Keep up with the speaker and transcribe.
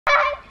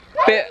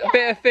Bit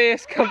of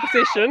fierce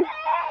competition.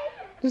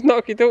 Just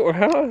knock your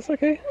daughter out, that's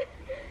okay.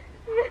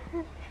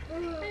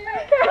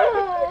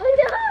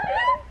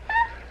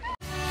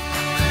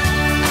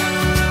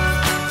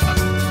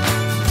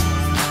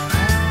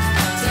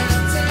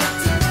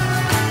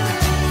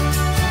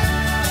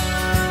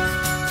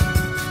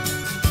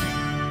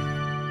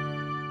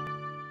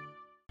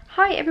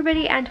 Hi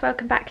everybody and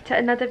welcome back to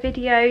another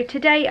video.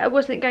 Today I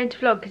wasn't going to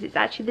vlog because it's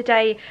actually the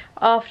day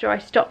after I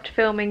stopped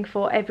filming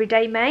for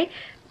Everyday May,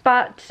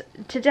 but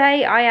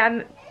today I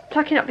am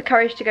plucking up the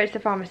courage to go to the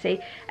pharmacy.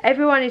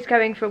 Everyone is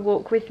going for a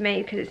walk with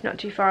me because it's not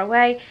too far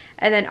away,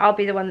 and then I'll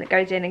be the one that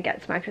goes in and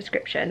gets my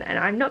prescription. And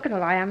I'm not gonna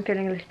lie, I'm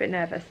feeling a little bit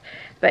nervous,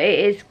 but it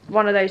is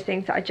one of those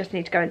things that I just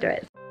need to go and do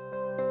it.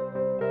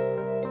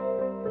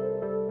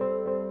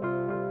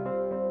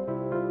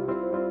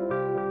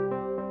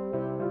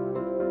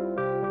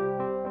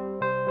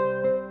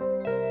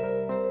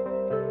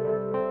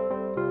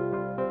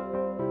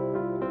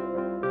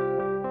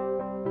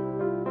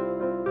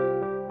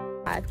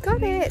 I've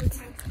got it.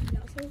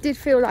 Did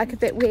feel like a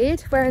bit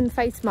weird wearing the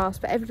face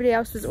mask, but everybody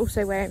else was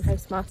also wearing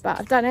face masks. But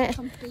I've done it,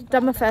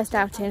 done my first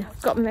outing,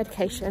 I've got my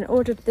medication,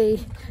 ordered the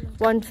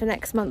one for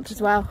next month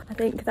as well. I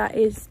think that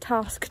is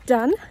task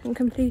done and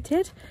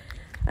completed,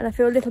 and I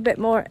feel a little bit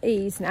more at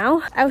ease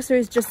now. Elsa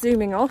is just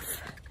zooming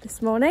off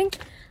this morning.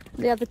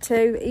 The other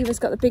two, Eva's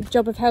got the big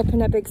job of helping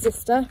her big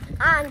sister,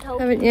 and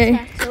haven't you?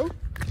 Kettle.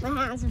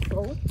 My hands are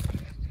full.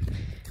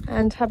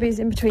 And hubby's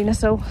in between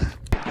us all.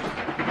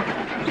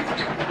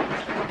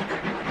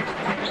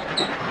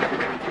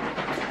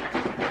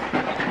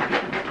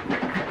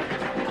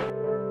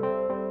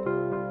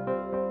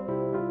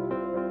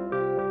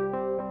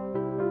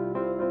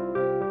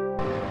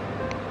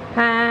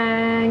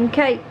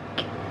 Pancake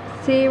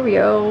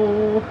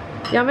cereal.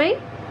 Yummy?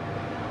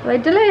 Are they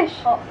delish?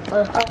 Hot.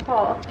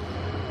 Hot.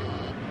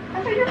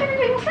 I thought you were going to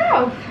do it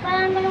yourself. Well,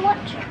 I'm going to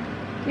watch it.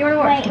 You want to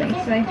watch Wait, me?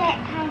 is See? it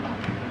pancake?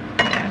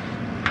 Yeah.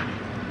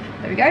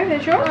 There we go,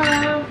 there's yours.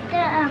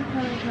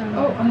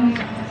 Oh, I'm going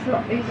to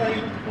flop these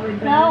over.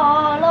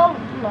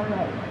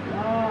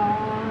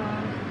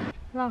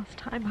 Last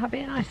time hubby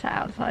and I sat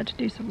outside to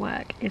do some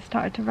work, it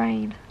started to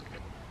rain.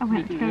 I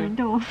went to go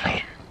indoors.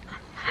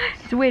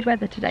 It's weird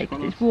weather today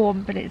because it's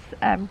warm, but it's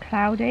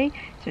cloudy,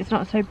 so it's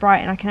not so bright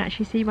and I can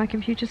actually see my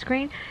computer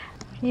screen.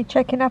 You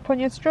checking up on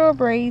your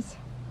strawberries?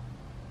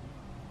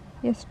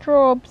 Your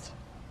strawbs?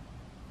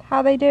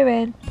 How they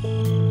doing?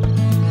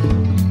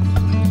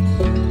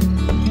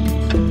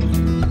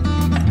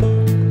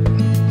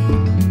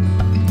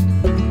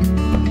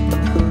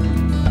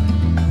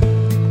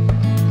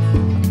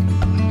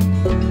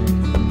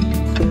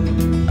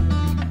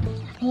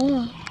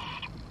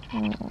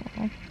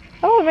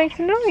 Oh, it makes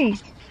a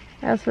noise.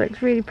 Elsa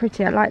looks really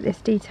pretty. I like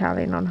this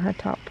detailing on her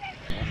top.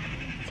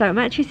 So I'm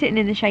actually sitting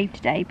in the shade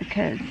today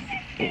because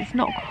it's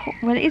not,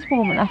 well, it is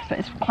warm enough, but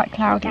it's quite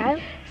cloudy.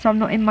 So I'm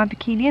not in my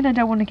bikini and I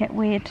don't want to get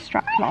weird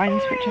strap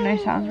lines, which I know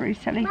sounds really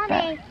silly,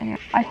 but anyway.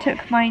 I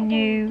took my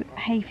new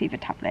hay fever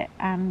tablet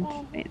and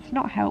it's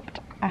not helped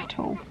at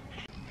all.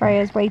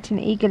 Freya's waiting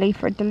eagerly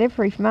for a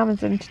delivery from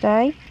Amazon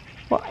today.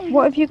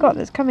 What have you got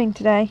that's coming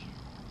today?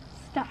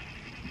 Stuff.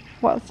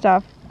 What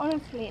stuff?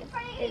 Honestly,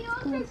 it's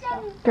cool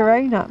stuff.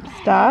 Grown-up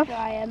stuff.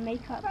 Dryer,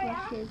 makeup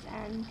brushes,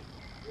 and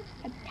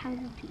a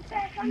tangle pizza.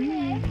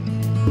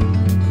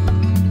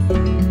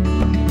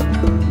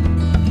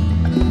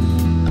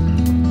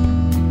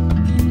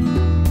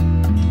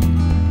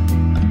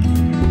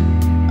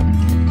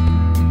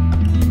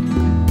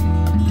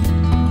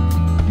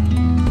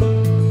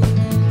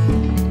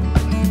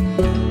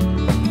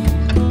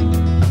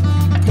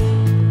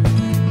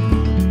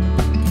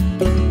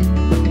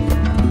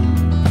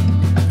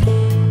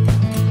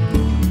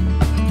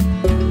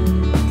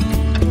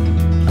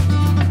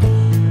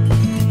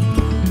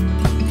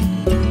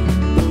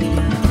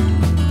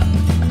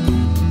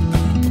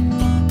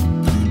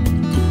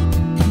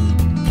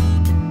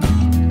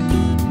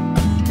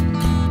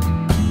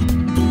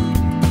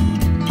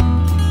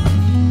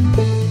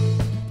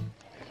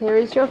 Here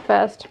is your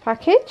first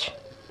package.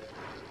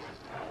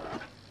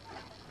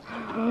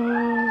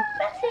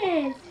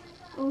 Buses!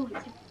 Oh,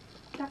 that's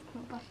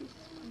not buses.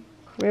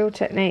 Real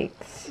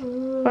Techniques.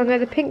 Ooh. Oh no,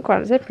 the pink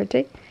ones, they're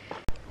pretty.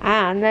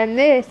 And then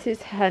this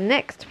is her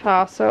next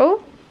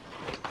parcel.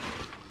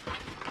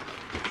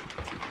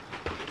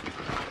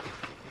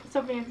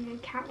 Something every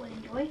cat would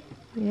enjoy.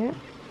 Yeah.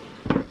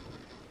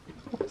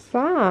 What's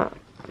that?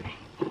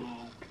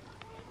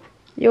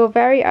 Your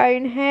very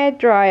own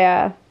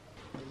hairdryer.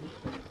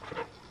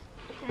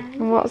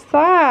 And what's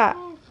that?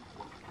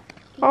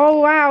 Oh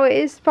wow, it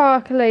is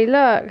sparkly,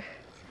 look.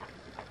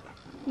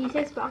 You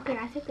said sparkly,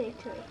 I said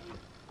glittery.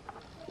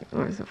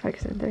 Oh, it's not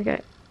focusing, there we go.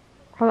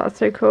 Oh, that's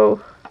so cool.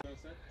 What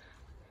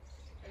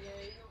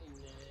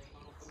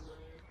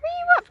are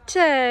you up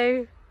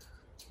to?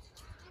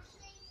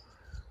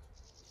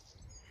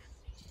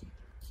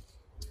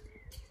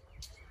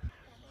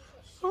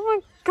 Oh my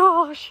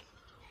gosh.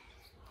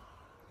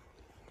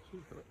 Yeah,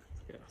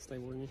 I'll stay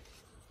warm.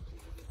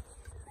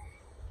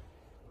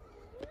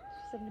 Just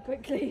having a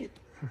quick clean.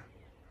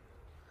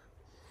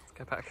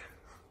 Go back.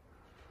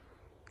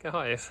 Go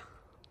highest.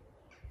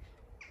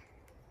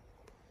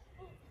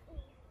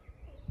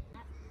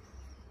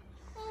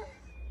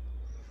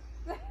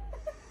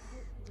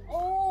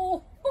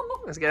 Oh!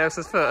 Let's get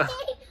Elsa's foot. Guys,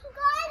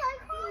 I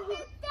crawled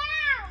it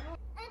down!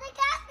 And the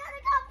cat's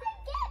gonna come and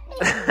get me!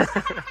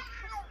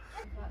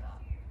 I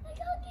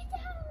can't get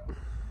down!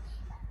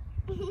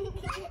 You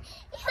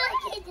can't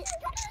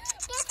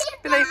get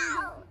Really?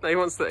 down! No, he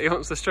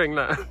wants the string,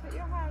 look.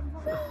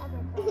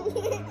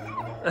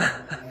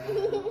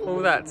 All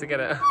that to get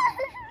it.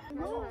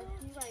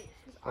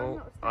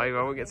 Oh, I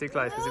won't get too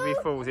close because if he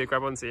falls, he'll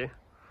grab onto you.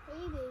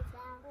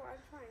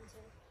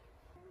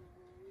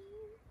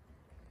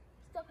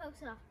 Stop,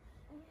 Elsa.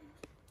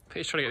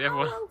 He's trying to get the other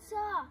one.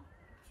 Elsa!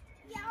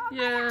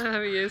 Yeah,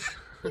 there he is.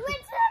 He went to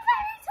the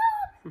very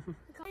top!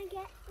 I can't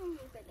get on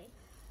your belly.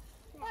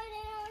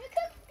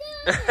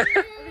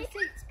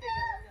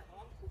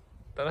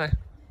 Don't know.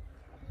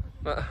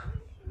 But,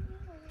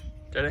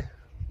 Jenny?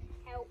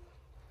 Help.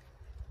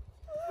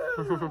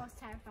 I was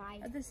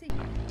terrified.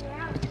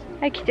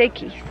 Okie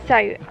dokie, so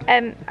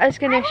I was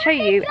going to show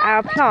you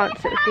our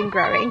plants that have been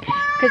growing,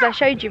 because I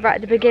showed you right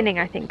at the beginning,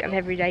 I think, of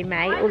Everyday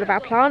May, all of our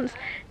plants,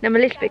 and I'm a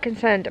little bit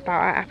concerned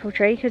about our apple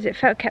tree because it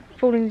kept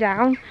falling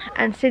down,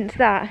 and since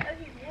that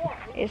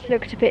it's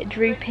looked a bit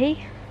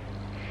droopy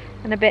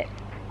and a bit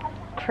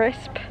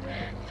crisp,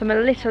 so I'm a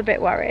little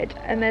bit worried.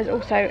 And there's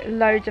also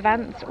loads of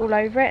ants all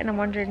over it, and I'm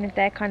wondering if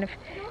they're kind of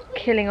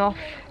killing off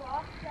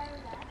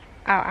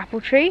our apple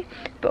tree.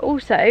 But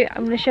also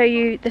I'm going to show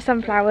you the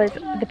sunflowers,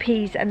 the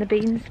peas and the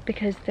beans,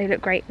 because they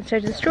look great, and so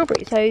do the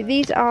strawberries. So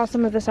these are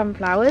some of the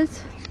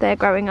sunflowers. They're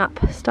growing up,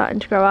 starting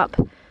to grow up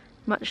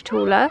much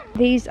taller.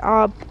 These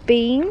are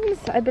beans,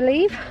 I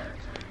believe.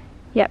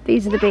 Yep,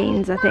 these are the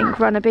beans, I think,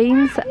 runner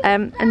beans,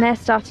 and they're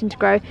starting to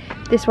grow.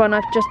 This one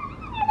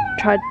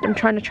I'm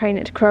trying to train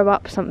it to grow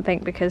up something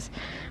because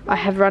I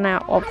have run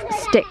out of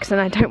sticks and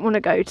I don't want to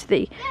go to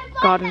the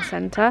garden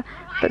centre.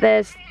 But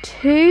there's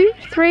 2,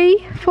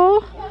 3,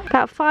 4,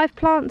 about 5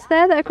 plants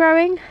there that are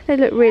growing. They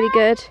look really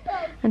good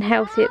and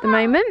healthy at the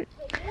moment.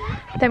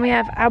 Then we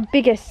have our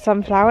biggest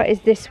sunflower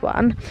is this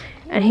one,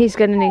 and he's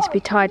going to need to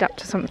be tied up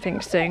to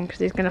something soon because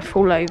he's going to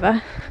fall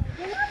over.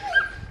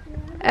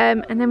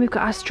 And then we've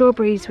got our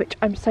strawberries, which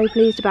I'm so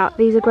pleased about.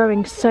 These are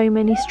growing so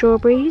many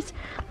strawberries.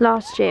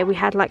 Last year we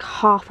had like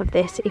half of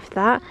this, if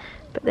that,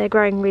 but they're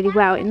growing really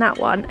well in that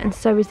one, and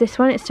so is this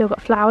one. It's still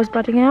got flowers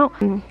budding out,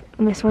 and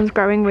this one's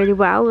growing really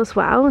well as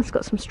well. It's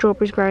got some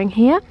strawberries growing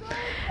here.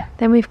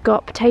 Then we've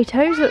got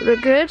potatoes that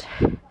look good,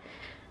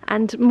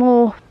 and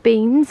more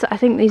beans. I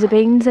think these are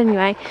beans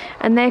anyway,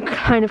 and they're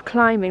kind of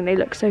climbing. They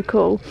look so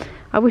cool.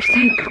 I wish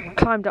they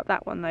climbed up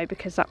that one though,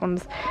 because that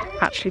one's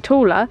actually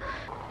taller.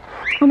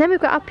 And then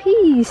we've got our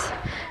peas,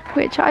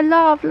 which I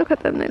love. Look at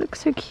them, they look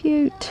so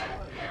cute.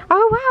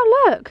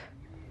 Oh wow, look!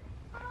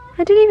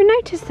 I didn't even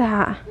notice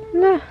that.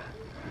 Look,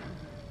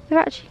 they're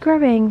actually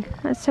growing.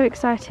 That's so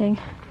exciting.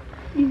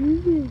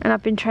 And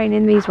I've been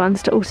training these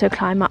ones to also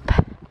climb up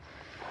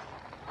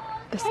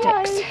the sticks.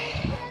 Oh,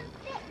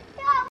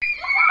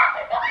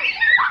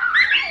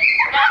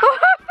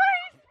 her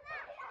face!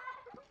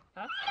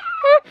 Huh?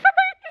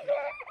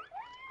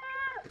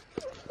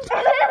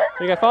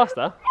 Can you go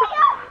faster?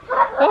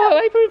 Oh,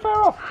 they pretty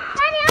far off.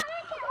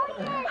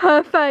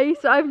 Her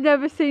face, I've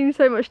never seen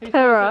so much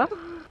terror.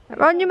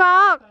 On your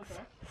marks,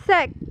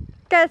 set,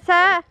 get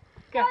set,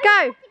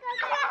 go!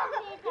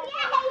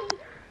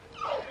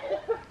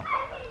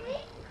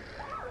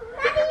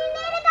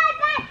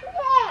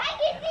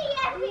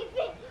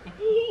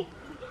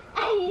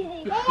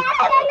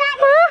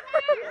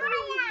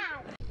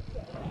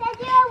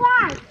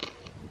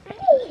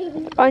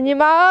 On your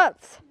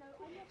marks,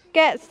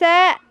 get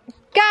set,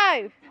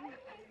 go!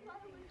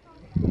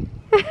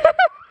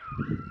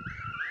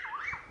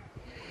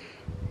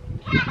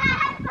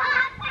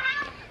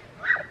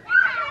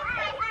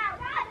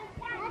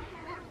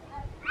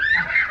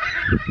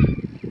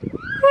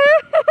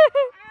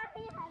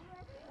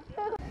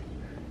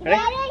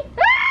 Ready?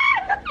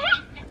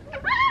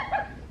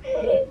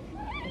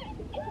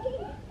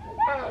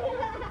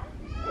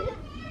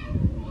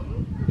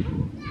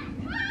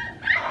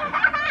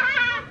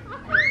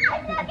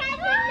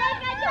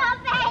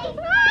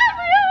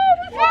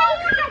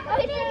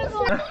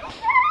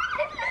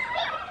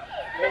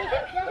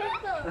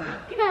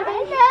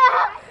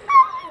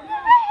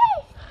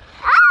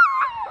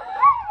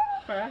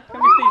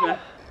 Come on, Steve.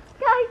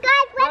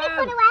 Guys, ready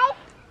for the wave?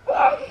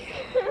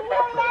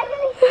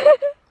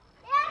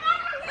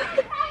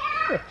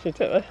 She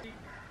took that.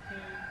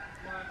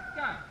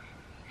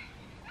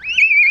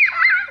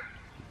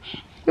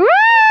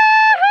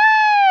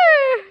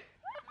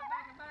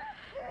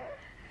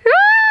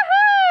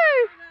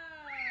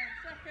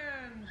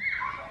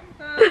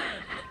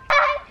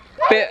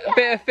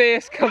 Bit of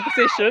fierce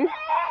competition.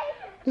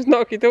 Just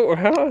knock your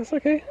daughter out, that's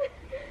okay.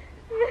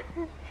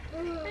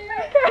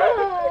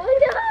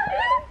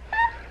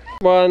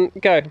 1,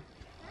 go.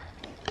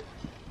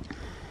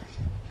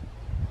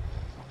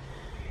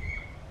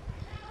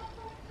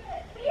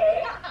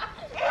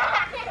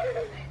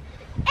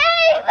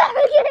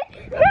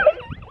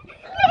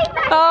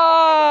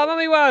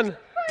 done.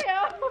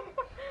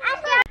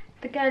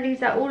 The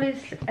girlies are all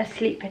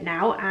asleep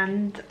now,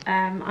 and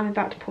I'm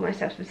about to pour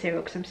myself some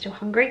cereal because I'm still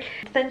hungry.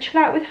 Then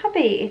chill out with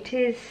hubby. It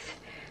is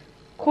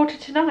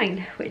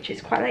 9:15, which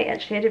is quite late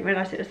actually. I didn't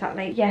realise it was that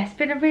late. Yeah, it's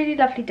been a really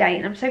lovely day,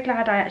 and I'm so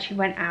glad I actually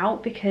went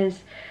out because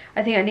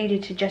I think I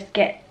needed to just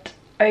get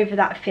over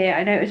that fear.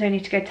 I know it was only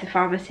to go to the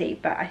pharmacy,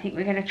 but I think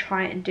we're going to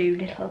try and do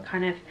little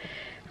kind of,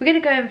 we're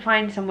going to go and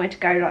find somewhere to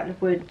go, like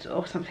the woods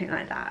or something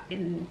like that,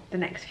 in the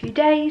next few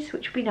days,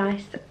 which will be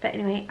nice. But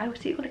anyway, I will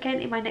see you all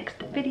again in my next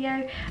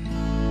video.